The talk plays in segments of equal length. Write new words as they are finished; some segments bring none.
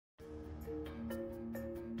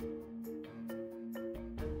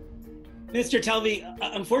Mr. Talvi,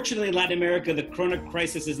 unfortunately in Latin America, the corona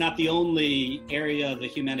crisis is not the only area of the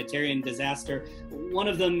humanitarian disaster. One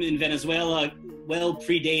of them in Venezuela well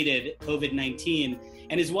predated COVID-19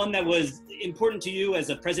 and is one that was important to you as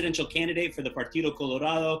a presidential candidate for the Partido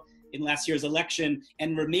Colorado in last year's election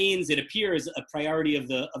and remains, it appears, a priority of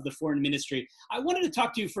the foreign ministry. I wanted to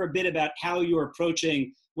talk to you for a bit about how you're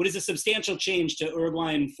approaching what is a substantial change to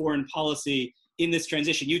Uruguayan foreign policy in this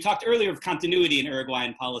transition. You talked earlier of continuity in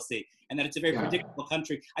Uruguayan policy and that it's a very predictable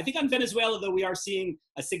country. I think on Venezuela, though, we are seeing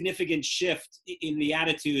a significant shift in the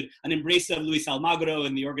attitude, an embrace of Luis Almagro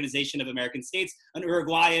and the Organization of American States, an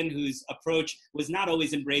Uruguayan whose approach was not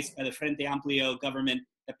always embraced by the Frente Amplio government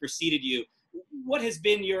that preceded you. What has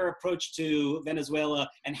been your approach to Venezuela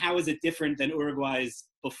and how is it different than Uruguay's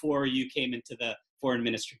before you came into the foreign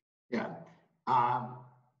ministry? Yeah.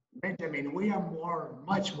 Benjamin, we are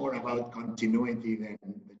much more about continuity than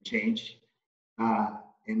the change.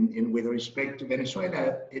 And with respect to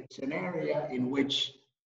Venezuela, it's an area in which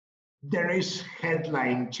there is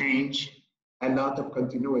headline change, a lot of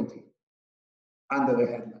continuity under the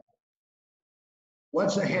headline.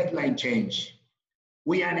 What's a headline change?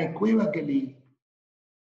 We unequivocally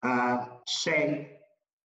say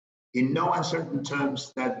in no uncertain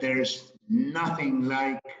terms that there's nothing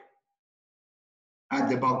like a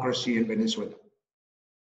democracy in Venezuela.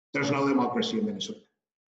 There's no democracy in Venezuela.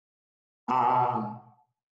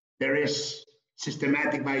 There is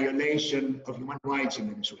systematic violation of human rights in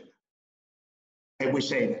Venezuela. And we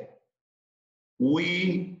say that.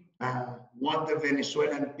 We want the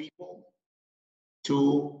Venezuelan people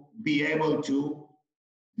to be able to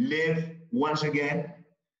live once again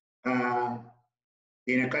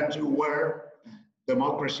in a country where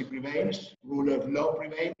democracy prevails, rule of law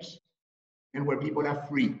prevails, and where people are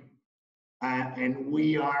free. And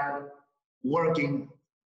we are working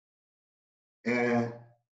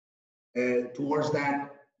towards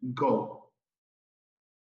that goal.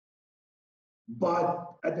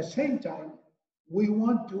 But at the same time, we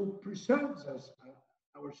want to preserve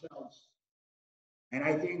ourselves. And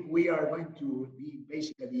I think we are going to be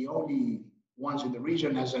basically the only ones in the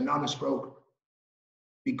region as an honest broker,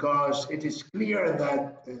 because it is clear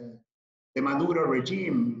that the Maduro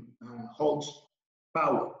regime holds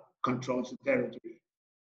power, controls the territory.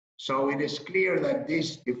 So it is clear that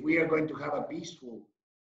if we are going to have a peaceful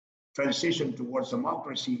transition towards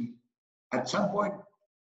democracy, at some point,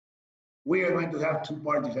 we are going to have two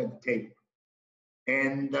parties at the table.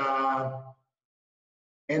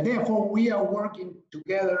 And therefore, we are working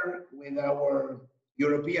together with our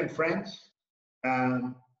European friends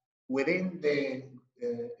within the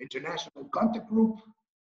international contact group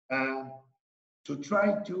to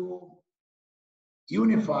try to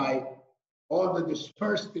unify all the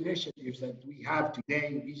dispersed initiatives that we have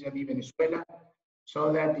today vis-a-vis Venezuela,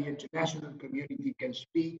 so that the international community can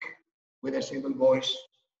speak with a single voice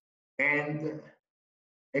and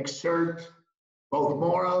exert both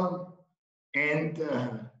moral and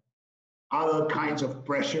other kinds of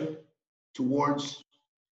pressure towards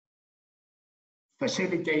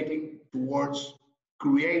facilitating, towards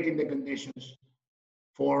creating the conditions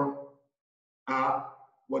for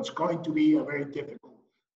what's going to be a very difficult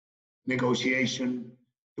negotiation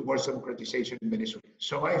towards democratization in Venezuela.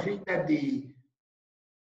 So I think that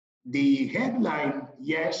the headline,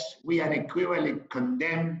 yes, we unequivocally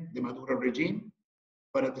condemn the Maduro regime,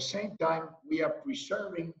 but at the same time, we are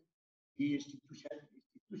preserving the institutional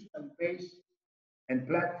base and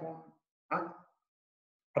platform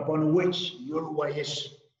upon which Uruguay is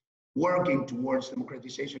working towards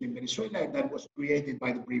democratization in Venezuela that was created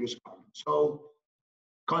by the previous government. So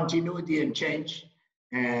continuity and change,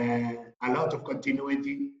 a lot of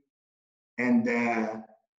continuity, and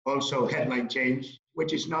also headline change,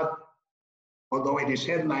 which is not, although it is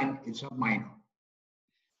headline, it's not minor.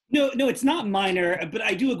 No, it's not minor, but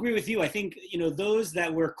I do agree with you. I think, those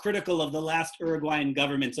that were critical of the last Uruguayan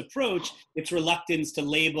government's approach, its reluctance to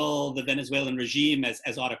label the Venezuelan regime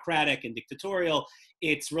as autocratic and dictatorial,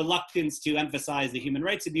 its reluctance to emphasize the human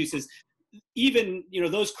rights abuses, even,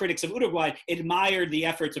 those critics of Uruguay admired the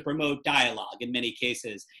effort to promote dialogue in many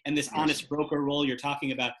cases and this honest broker role you're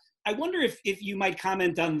talking about. I wonder if you might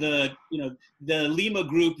comment on the Lima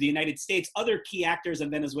Group, the United States, other key actors in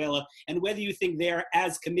Venezuela, and whether you think they're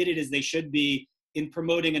as committed as they should be in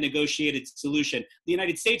promoting a negotiated solution. The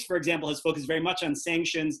United States, for example, has focused very much on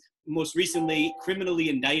sanctions, most recently criminally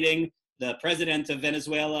indicting the president of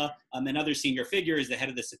Venezuela and other senior figures, the head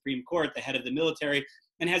of the Supreme Court, the head of the military,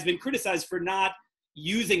 and has been criticized for not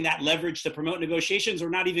using that leverage to promote negotiations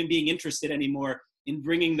or not even being interested anymore in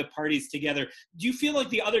bringing the parties together. Do you feel like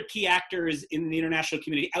the other key actors in the international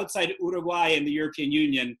community outside Uruguay and the European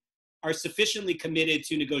Union are sufficiently committed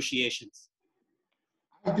to negotiations?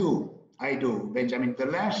 I do, Benjamin. The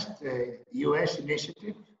last US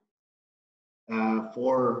initiative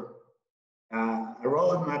for a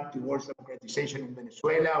roadmap towards democratization in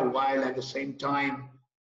Venezuela, while at the same time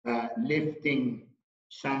lifting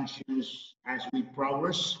sanctions as we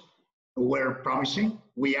progress, were promising.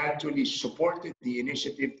 We actually supported the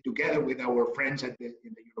initiative together with our friends in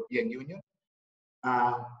the European Union.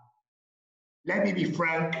 Let me be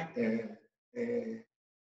frank,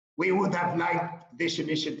 we would have liked this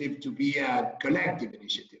initiative to be a collective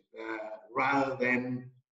initiative rather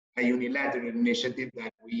than a unilateral initiative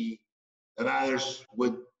that others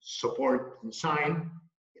would support and sign.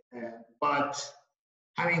 But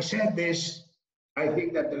having said this, I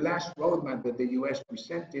think that the last roadmap that the US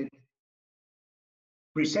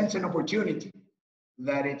presents an opportunity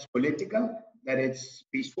that it's political, that it's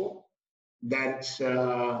peaceful, that it's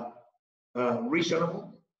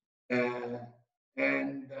reasonable,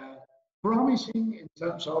 and promising in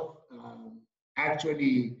terms of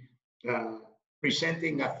actually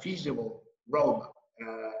presenting a feasible roadmap.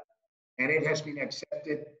 And it has been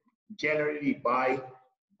accepted generally by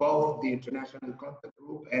both the International Contact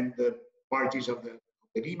Group and the parties of the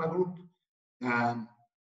Lima Group.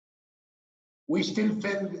 We still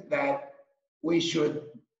felt that we should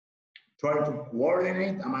try to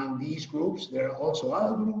coordinate among these groups. There are also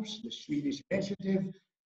other groups, the Swedish Initiative,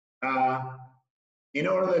 in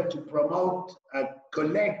order to promote a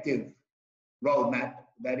collective roadmap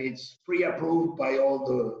that is pre-approved by all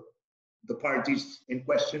the parties in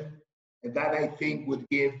question. And that, I think, would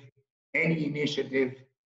give any initiative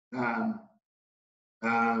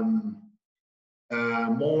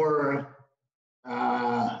more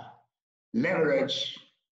leverage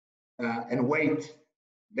and weight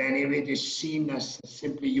than if it is seen as a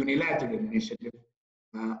simply unilateral initiative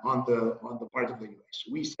on the part of the US.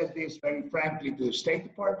 We said this very frankly to the State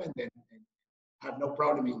Department and have no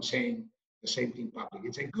problem in saying the same thing publicly.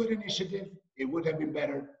 It's a good initiative. It would have been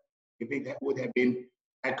better if it would have been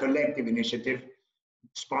a collective initiative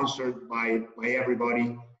sponsored by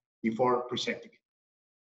everybody before presenting it.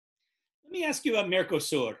 Let me ask you about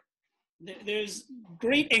Mercosur. There's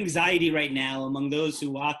great anxiety right now among those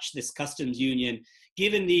who watch this customs union,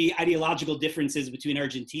 given the ideological differences between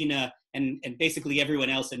Argentina and basically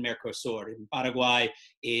everyone else in Mercosur, in Paraguay,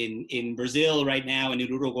 in Brazil right now, and in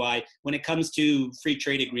Uruguay, when it comes to free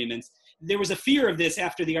trade agreements. There was a fear of this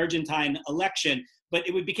after the Argentine election, but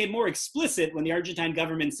it became more explicit when the Argentine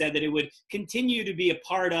government said that it would continue to be a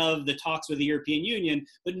part of the talks with the European Union,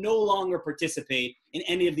 but no longer participate in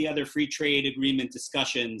any of the other free trade agreement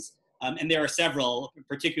discussions. And there are several,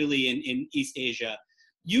 particularly in East Asia.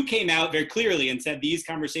 You came out very clearly and said these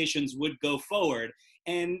conversations would go forward.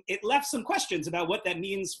 And it left some questions about what that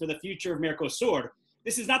means for the future of Mercosur.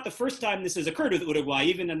 This is not the first time this has occurred with Uruguay.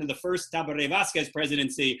 Even under the first Tabaré Vázquez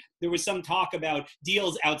presidency, there was some talk about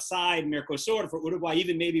deals outside Mercosur for Uruguay,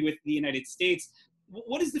 even maybe with the United States.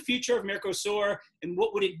 What is the future of Mercosur, and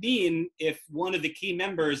what would it mean if one of the key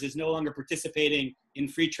members is no longer participating in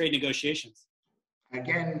free trade negotiations?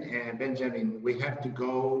 Again, Benjamin, we have to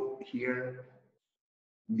go here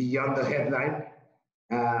beyond the headline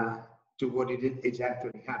to what is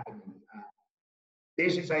actually happening.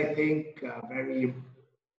 This is, I think, a very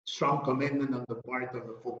strong commitment on the part of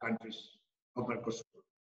the 4 countries of Mercosur.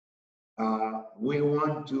 We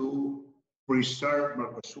want to preserve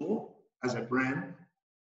Mercosur as a brand.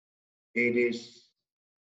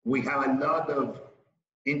 We have a lot of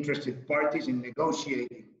interested parties in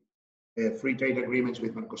negotiating free trade agreements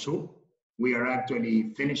with Mercosur. We are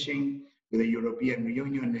actually finishing with the European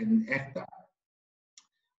Union and EFTA.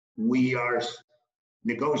 We are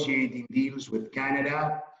negotiating deals with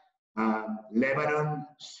Canada, Lebanon,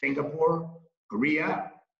 Singapore,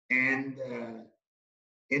 Korea, and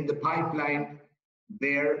in the pipeline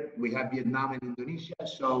there we have Vietnam and Indonesia.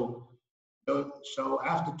 So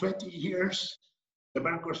after 20 years, the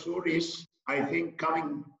Mercosur is, I think,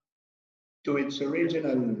 coming to its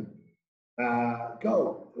original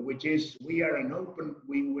goal, which is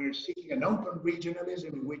we're seeking an open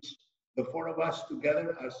regionalism in which the 4 of us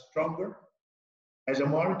together are stronger as a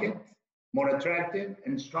market, more attractive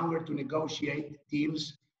and stronger to negotiate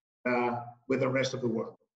deals with the rest of the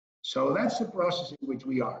world. So that's the process in which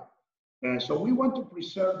we are. So we want to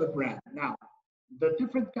preserve the brand. Now, the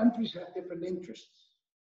different countries have different interests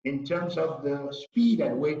in terms of the speed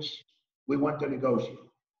at which we want to negotiate.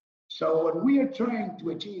 So what we are trying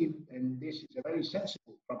to achieve, and this is a very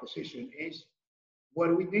sensible proposition, is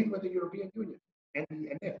what we did with the European Union and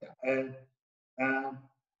EFTA.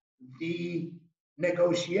 The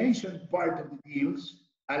negotiation part of the deals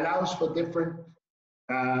allows for different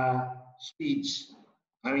speeds.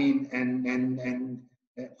 I mean,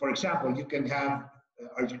 for example, you can have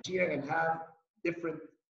Argentina can have different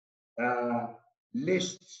uh,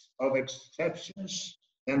 lists of exceptions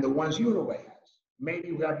than the ones Uruguay has.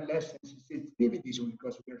 Maybe we have less sensitivities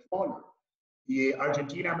because we're smaller.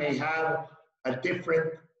 Argentina may have a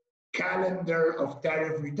different calendar of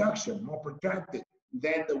tariff reduction, more protracted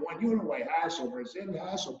than the one Uruguay has, or Brazil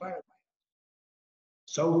has, or Paraguay.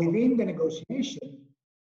 So within the negotiation,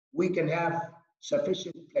 we can have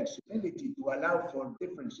sufficient flexibility to allow for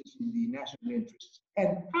differences in the national interests.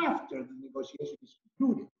 And after the negotiation is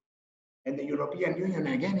concluded, and the European Union,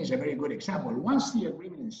 again, is a very good example. Once the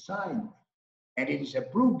agreement is signed and it is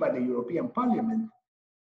approved by the European Parliament,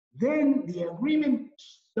 then the agreement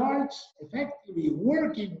starts effectively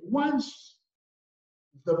working once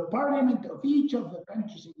the parliament of each of the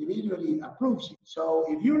countries individually approves it. So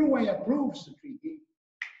if Uruguay approves the treaty,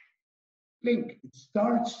 it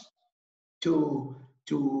starts to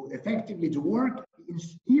effectively to work,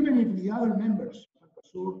 even if the other members of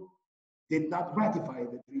Mercosur did not ratify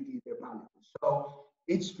the treaty in their parliament. So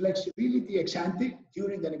it's flexibility ex ante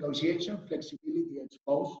during the negotiation, flexibility ex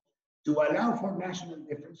post, to allow for national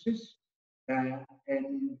differences and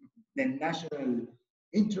the national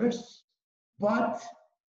interests, but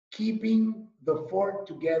keeping the four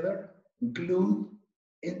together, glued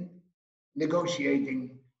in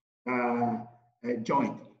negotiating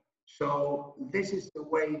jointly. So this is the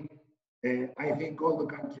way I think all the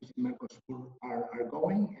countries in Mercosur are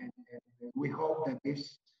going, and we hope that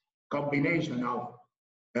this combination of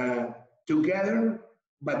together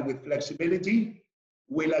but with flexibility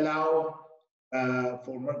will allow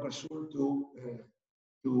for Mercosur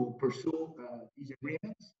to pursue these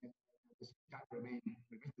agreements and at the same time remain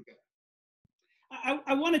together.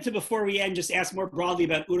 I wanted to, before we end, just ask more broadly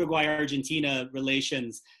about Uruguay-Argentina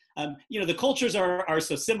relations. The cultures are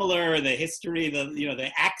so similar, the history,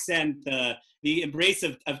 the accent, the embrace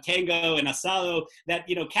of tango and asado, that,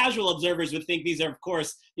 casual observers would think these are, of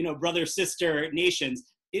course, brother-sister nations.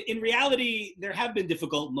 In reality, there have been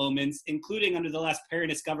difficult moments, including under the last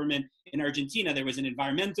Peronist government in Argentina. There was an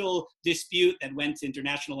environmental dispute that went to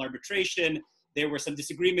international arbitration. There were some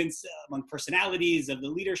disagreements among personalities of the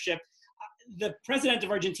leadership. The president of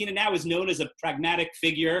Argentina now is known as a pragmatic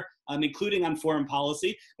figure, including on foreign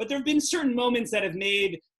policy. But there have been certain moments that have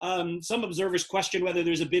made some observers question whether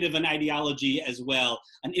there's a bit of an ideology as well,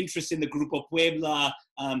 an interest in the Grupo Puebla,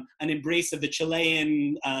 an embrace of the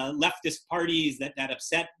Chilean leftist parties that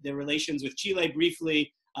upset their relations with Chile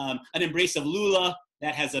briefly, an embrace of Lula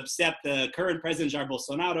that has upset the current president, Jair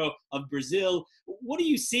Bolsonaro of Brazil. What do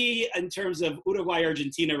you see in terms of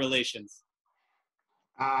Uruguay-Argentina relations?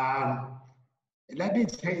 Let me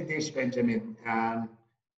say this, Benjamin.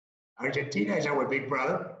 Argentina is our big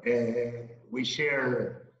brother. We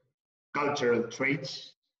share cultural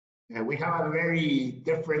traits. We have a very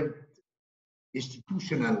different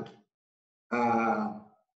institutional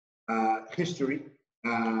history.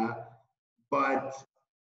 But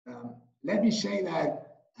let me say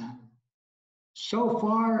that so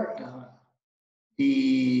far,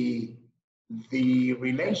 the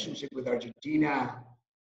relationship with Argentina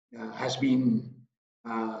has been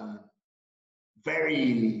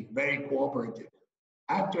very, very cooperative.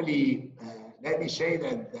 Actually, let me say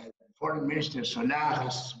that Foreign Minister Solá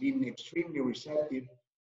has been extremely receptive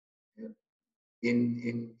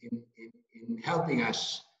in helping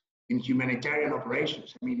us in humanitarian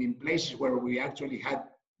operations. I mean, in places where we actually had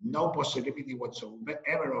no possibility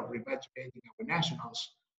whatsoever of repatriating our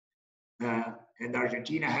nationals, and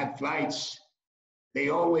Argentina had flights, they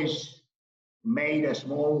always made a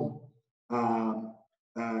small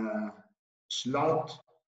slot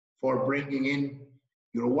for bringing in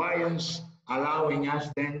Uruguayans, allowing us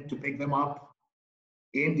then to pick them up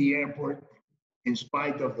in the airport in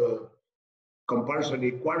spite of the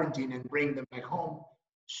compulsory quarantine and bring them back home.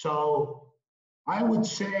 So I would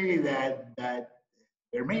say that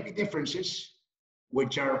there may be differences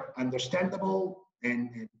which are understandable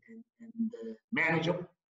and manageable.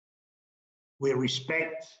 We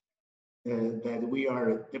respect that we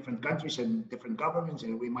are different countries and different governments,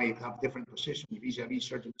 and we might have different positions vis-a-vis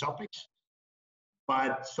certain topics.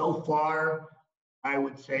 But so far, I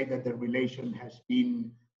would say that the relation has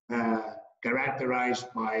been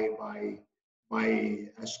characterized by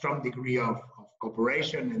a strong degree of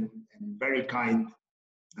cooperation and very kind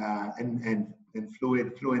and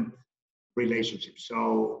fluent relationships.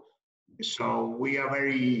 So we are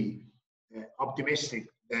very optimistic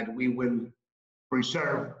that we will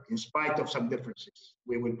preserve, in spite of some differences,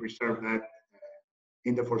 we will preserve that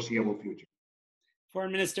in the foreseeable future.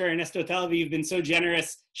 Foreign Minister Ernesto Talvi, you've been so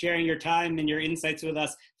generous sharing your time and your insights with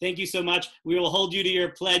us. Thank you so much. We will hold you to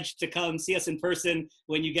your pledge to come see us in person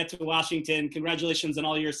when you get to Washington. Congratulations on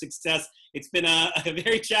all your success. It's been a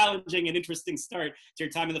very challenging and interesting start to your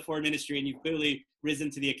time in the foreign ministry, and you've clearly risen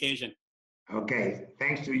to the occasion. Okay,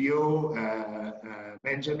 thanks to you,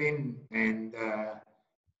 Benjamin, and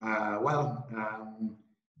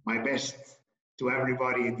my best to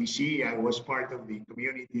everybody in DC. I was part of the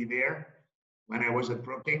community there when I was at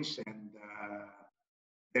Brookings, and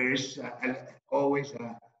there is always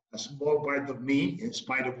a small part of me, in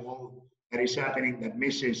spite of all that is happening, that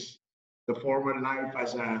misses the former life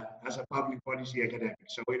as a public policy academic.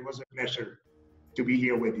 So it was a pleasure to be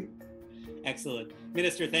here with you. Excellent.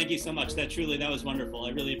 Minister, thank you so much. That was wonderful.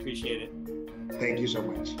 I really appreciate it. Thank you so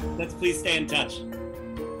much. Let's please stay in touch.